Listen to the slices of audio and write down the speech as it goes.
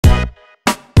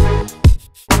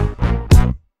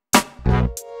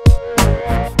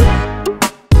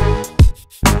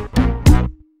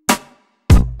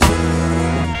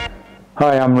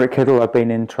Hi, I'm Rick Kiddle. I've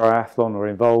been in triathlon or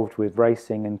involved with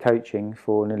racing and coaching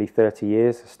for nearly 30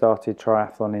 years. I started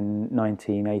triathlon in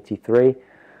 1983,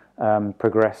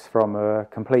 progressed from a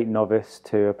complete novice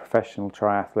to a professional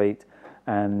triathlete,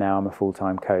 and now I'm a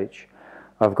full-time coach.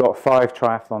 I've got 5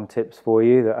 triathlon tips for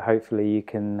you that hopefully you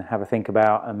can have a think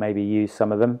about and maybe use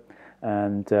some of them,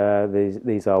 and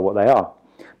these are what they are.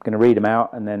 I'm going to read them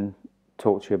out and then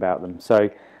talk to you about them.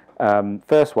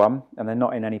 First one, and they're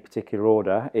not in any particular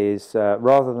order, is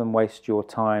rather than waste your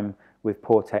time with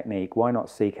poor technique, why not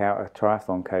seek out a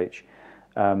triathlon coach?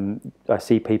 I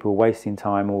see people wasting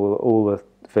time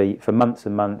for months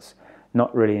and months,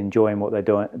 not really enjoying what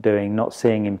they're doing, not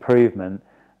seeing improvement,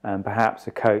 and perhaps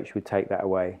a coach would take that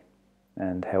away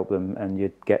and help them, and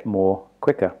you'd get more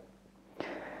quicker.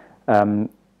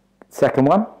 Second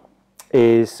one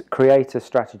is create a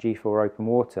strategy for open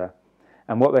water.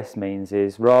 And what this means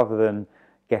is, rather than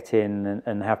get in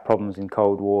and have problems in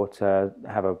cold water,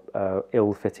 have a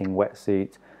ill-fitting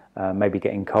wetsuit, maybe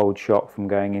getting cold shock from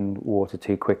going in water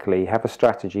too quickly, have a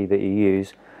strategy that you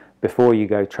use before you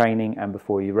go training and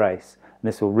before you race. And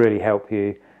this will really help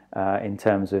you in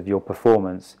terms of your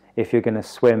performance. If you're going to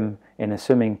swim in a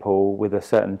swimming pool with a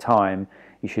certain time,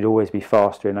 you should always be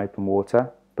faster in open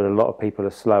water. But a lot of people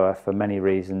are slower for many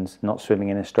reasons, not swimming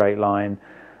in a straight line,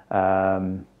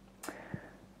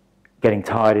 getting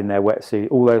tired in their wetsuit,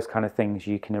 all those kind of things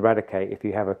you can eradicate if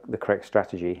you have the correct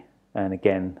strategy, and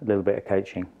again, a little bit of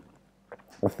coaching.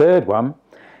 The third one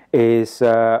is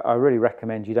I really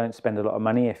recommend you don't spend a lot of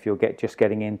money if you're just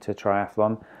getting into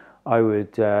triathlon. I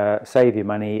would save your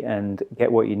money and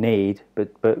get what you need,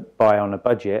 but buy on a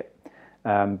budget,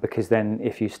 because then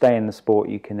if you stay in the sport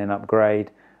you can then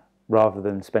upgrade rather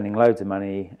than spending loads of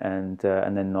money and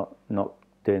then not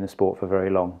doing the sport for very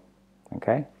long.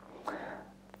 Okay.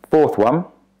 Fourth one,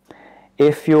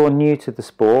 if you're new to the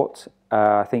sport,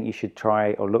 I think you should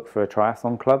try or look for a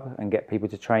triathlon club and get people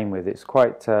to train with. It's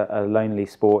quite a lonely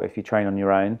sport if you train on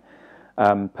your own.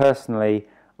 Personally,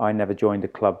 I never joined a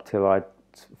club till I'd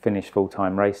finished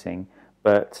full-time racing,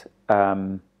 but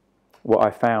what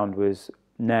I found was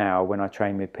now when I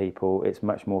train with people, it's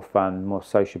much more fun, more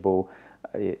sociable.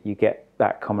 You get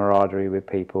that camaraderie with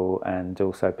people, and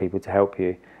also people to help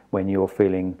you when you're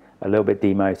feeling a little bit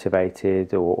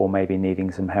demotivated or maybe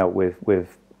needing some help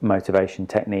with motivation,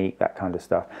 technique, that kind of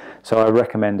stuff. So I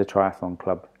recommend a triathlon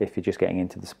club if you're just getting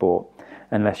into the sport,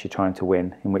 unless you're trying to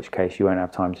win, in which case you won't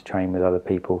have time to train with other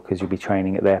people because you'll be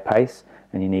training at their pace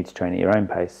and you need to train at your own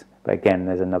pace. But again,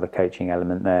 there's another coaching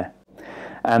element there.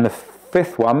 And the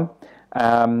fifth one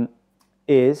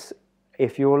is,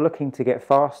 if you're looking to get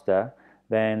faster,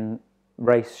 then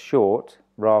race short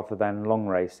rather than long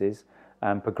races,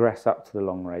 and progress up to the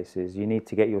long races. You need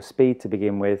to get your speed to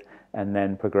begin with and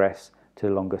then progress to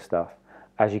the longer stuff.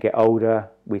 As you get older,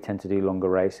 we tend to do longer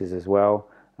races as well.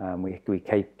 We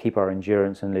keep our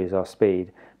endurance and lose our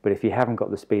speed. But if you haven't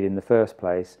got the speed in the first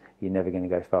place, you're never going to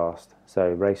go fast. So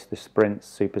race the sprints,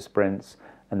 super sprints,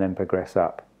 and then progress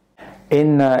up.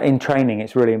 In training,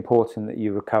 it's really important that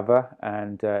you recover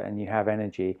and you have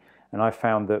energy. And I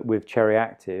found that with Cherry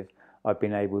Active, I've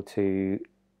been able to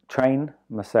train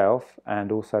myself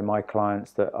and also my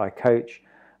clients that I coach,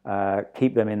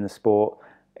 keep them in the sport.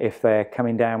 If they're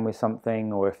coming down with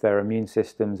something or if their immune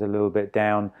system's a little bit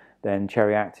down, then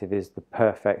Cherry Active is the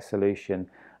perfect solution.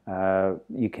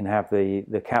 You can have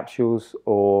the capsules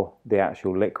or the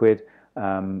actual liquid.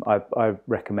 I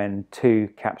recommend 2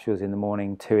 capsules in the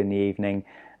morning, 2 in the evening,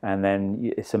 and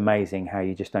then it's amazing how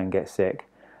you just don't get sick.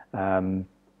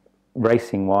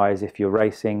 Racing wise, if you're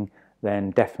racing,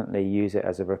 then definitely use it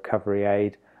as a recovery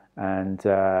aid, and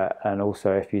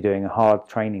also if you're doing hard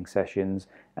training sessions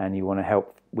and you want to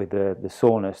help with the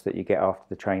soreness that you get after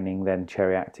the training, then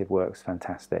Cherry Active works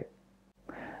fantastic.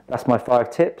 That's my 5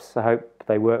 tips. I hope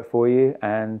they work for you,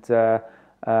 and I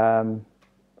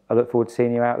look forward to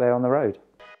seeing you out there on the road.